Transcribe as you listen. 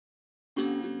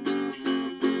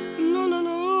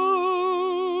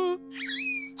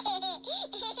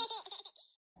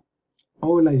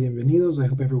Hola y bienvenidos. I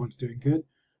hope everyone's doing good.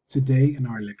 Today in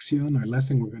our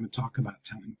lesson, we're going to talk about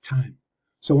telling time.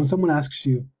 So when someone asks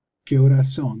you, ¿Qué hora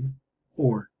son?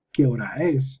 Or ¿Qué hora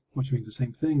es? Which means the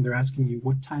same thing, they're asking you,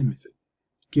 what time is it?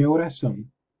 ¿Qué hora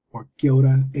son? Or ¿Qué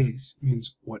hora es?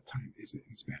 Means what time is it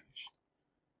in Spanish.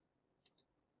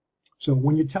 So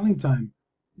when you're telling time,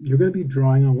 you're going to be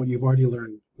drawing on what you've already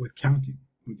learned with counting,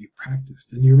 what you've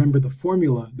practiced. And you remember the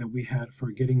formula that we had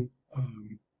for getting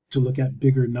to look at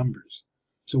bigger numbers.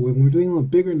 So when we're doing the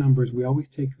bigger numbers, we always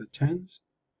take the tens,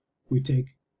 we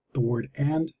take the word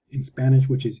and in Spanish,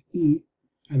 which is y,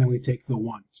 and then we take the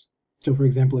ones. So for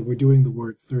example, if we're doing the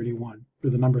word 31, or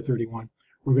the number 31,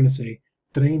 we're going to say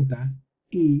 30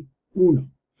 y uno,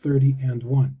 30 and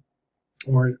 1.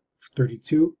 Or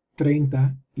 32, 30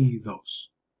 y dos,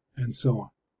 and so on.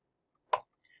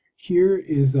 Here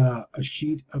is a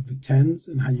sheet of the tens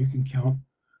and how you can count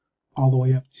all the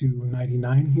way up to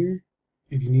 99 here.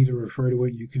 If you need to refer to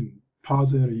it, you can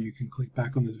pause it or you can click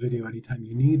back on this video anytime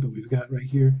you need, but we've got right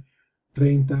here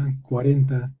 30, 40,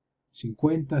 50,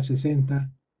 60,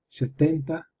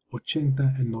 70, 80,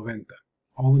 and 90.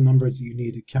 All the numbers you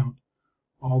need to count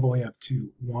all the way up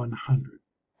to 100.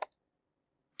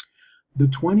 The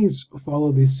 20s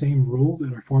follow this same rule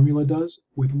that our formula does,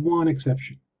 with one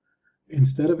exception.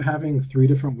 Instead of having three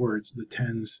different words, the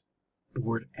tens, the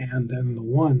word and the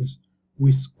ones,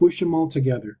 we squish them all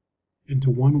together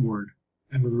into one word,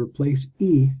 and we replace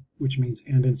y, which means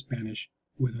and in Spanish,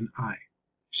 with an I.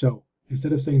 So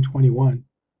instead of saying 21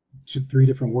 to three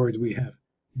different words, we have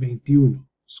 21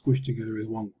 squished together as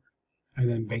one word, and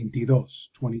then 22,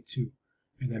 22,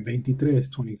 and then 23,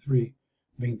 23,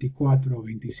 24,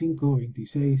 25,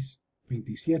 26,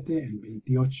 27, and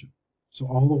 28. So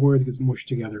all the words get mushed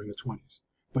together in the 20s.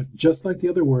 But just like the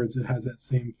other words, it has that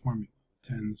same formula,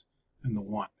 the tens and the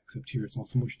one, except here it's all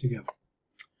smushed together.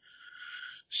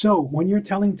 So when you're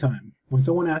telling time, when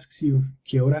someone asks you,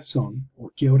 ¿Qué hora son?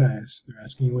 Or ¿Qué hora es? They're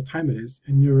asking you what time it is,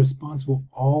 and your response will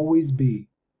always be,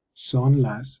 son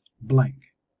las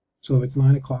blank. So if it's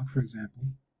 9 o'clock, for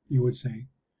example, you would say,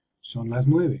 son las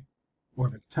 9. Or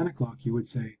if it's 10 o'clock, you would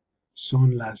say,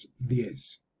 son las 10.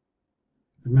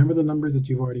 Remember the numbers that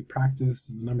you've already practiced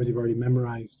and the numbers you've already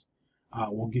memorized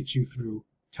will get you through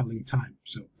telling time.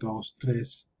 So 2, 3,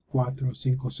 4, 5,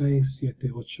 6, 7, 8,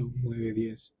 9, 10,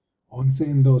 11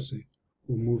 and 12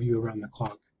 will move you around the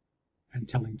clock and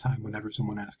telling time whenever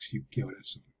someone asks you ¿Qué hora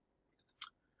son?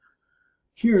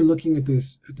 Here, looking at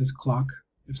this clock,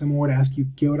 if someone were to ask you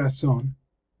 ¿Qué hora son?,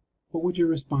 what would your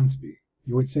response be?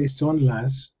 You would say son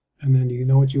las, and then do you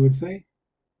know what you would say?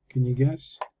 Can you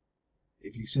guess?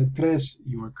 If you said tres,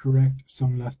 you are correct.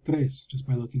 Son las tres, just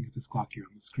by looking at this clock here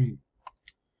on the screen.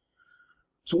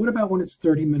 So what about when it's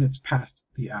 30 minutes past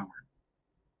the hour?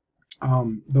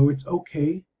 Though it's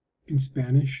okay in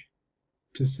Spanish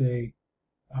to say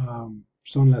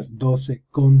son las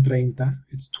 12:30,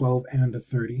 it's 12 and a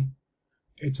 30.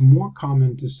 It's more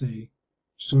common to say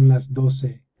son las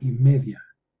 12:30.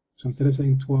 So instead of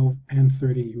saying 12 and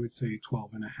 30, you would say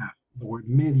 12 and a half. The word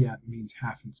media means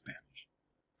half in Spanish.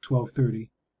 12:30,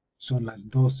 son las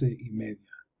 12:30.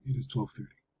 It is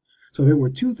 12:30. So if it were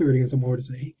 2:30 and someone were to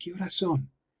say, hey, ¿Qué hora son?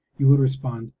 You would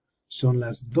respond, son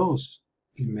las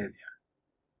 2:30.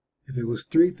 If it was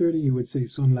 3:30, you would say,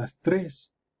 son las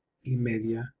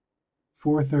 3:30.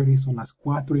 4:30, son las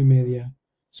 4:30.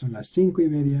 Son las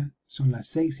 5:30. Son las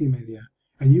 6:30.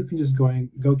 And you can just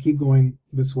keep going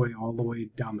this way all the way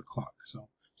down the clock. So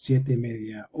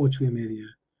 7:30, 8:30,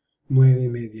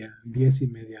 9:30,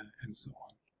 10:30, and so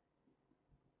on.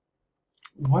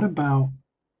 What about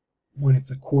when it's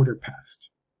a quarter past?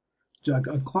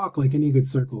 A clock, like any good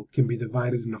circle, can be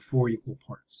divided into 4 equal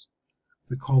parts.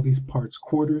 We call these parts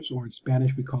quarters, or in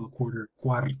Spanish we call a quarter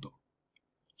cuarto.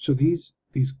 So these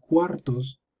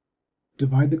cuartos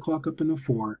divide the clock up into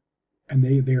 4, and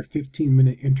they are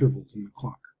 15-minute intervals in the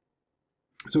clock.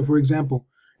 So for example,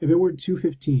 if it were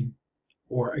 2:15,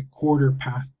 or a quarter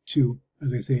past 2,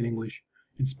 as I say in English,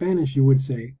 in Spanish you would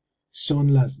say, son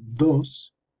las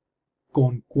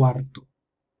 2:15.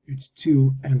 It's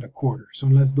 2 and a quarter.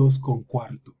 Son las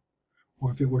 2:15.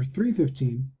 Or if it were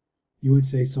 3:15, you would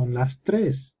say son las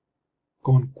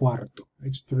 3:15.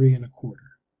 It's 3 and a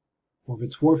quarter. Or if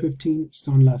it's 4:15,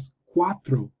 son las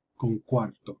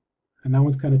 4:15. And that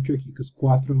one's kind of tricky because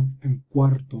cuatro and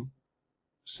cuarto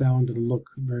sound and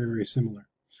look very, very similar.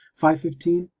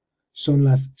 5:15, son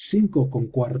las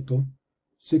 5:15.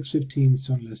 6:15,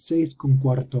 son las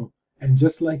 6:15. And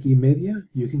just like y media,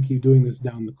 you can keep doing this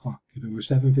down the clock. If it were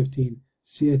 7:15,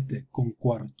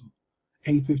 7:15.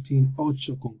 8:15, 8:15.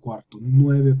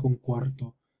 9:15,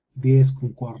 10:15.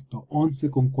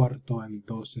 11:15, and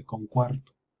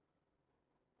 12:15.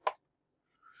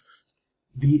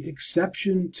 The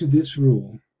exception to this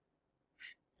rule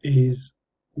is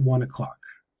 1 o'clock.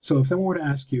 So if someone were to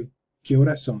ask you, ¿Qué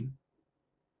hora son?,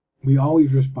 we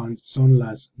always respond, son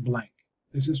las blank.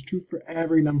 This is true for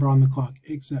every number on the clock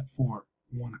except for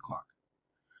 1 o'clock.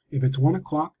 If it's 1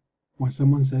 o'clock, when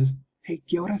someone says, hey,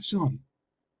 ¿qué hora son?,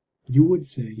 you would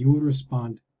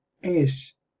respond,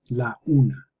 es la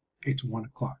una. It's 1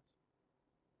 o'clock.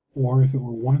 Or if it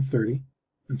were 1:30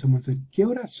 and someone said, ¿qué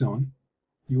hora son?,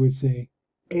 you would say,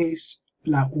 es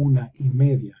la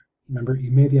 1:30. Remember, y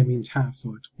media means half,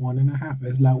 so it's 1:30.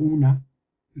 Es la una,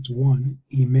 it's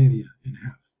 1:30 and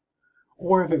half.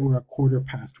 Or if it were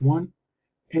 1:15,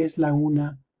 es la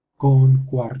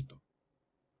 1:15.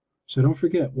 So don't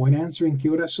forget, when answering ¿qué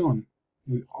hora son?,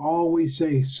 we always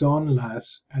say son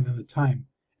las and then the time,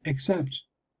 except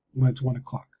when it's 1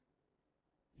 o'clock.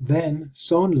 Then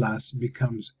son las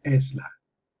becomes es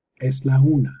la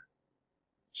una.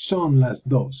 Son las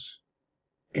dos.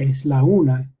 Es la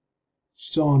una.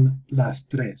 Son las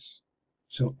tres.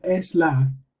 So es la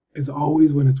is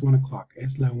always when it's 1 o'clock.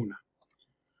 Es la una.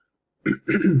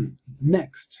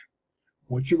 Next,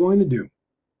 what you're going to do,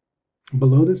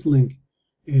 below this link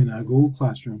in Google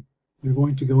Classroom, you're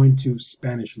going to go into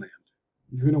Spanish Land.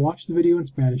 You're going to watch the video in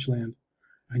Spanish Land,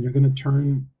 and you're going to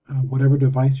turn whatever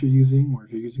device you're using, or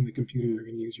if you're using the computer, you're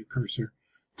going to use your cursor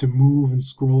to move and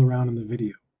scroll around in the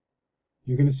video.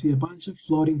 You're going to see a bunch of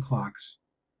floating clocks,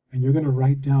 and you're going to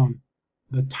write down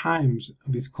the times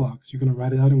of these clocks. You're going to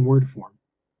write it out in word form,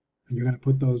 and you're going to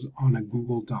put those on a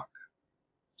Google Doc.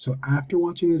 So after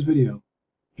watching this video,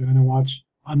 you're going to watch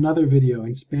another video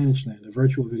in Spanish Land, a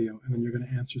virtual video, and then you're going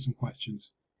to answer some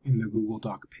questions in the Google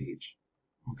Doc page.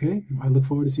 Okay? I look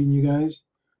forward to seeing you guys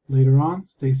later on.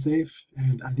 Stay safe,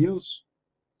 and adios.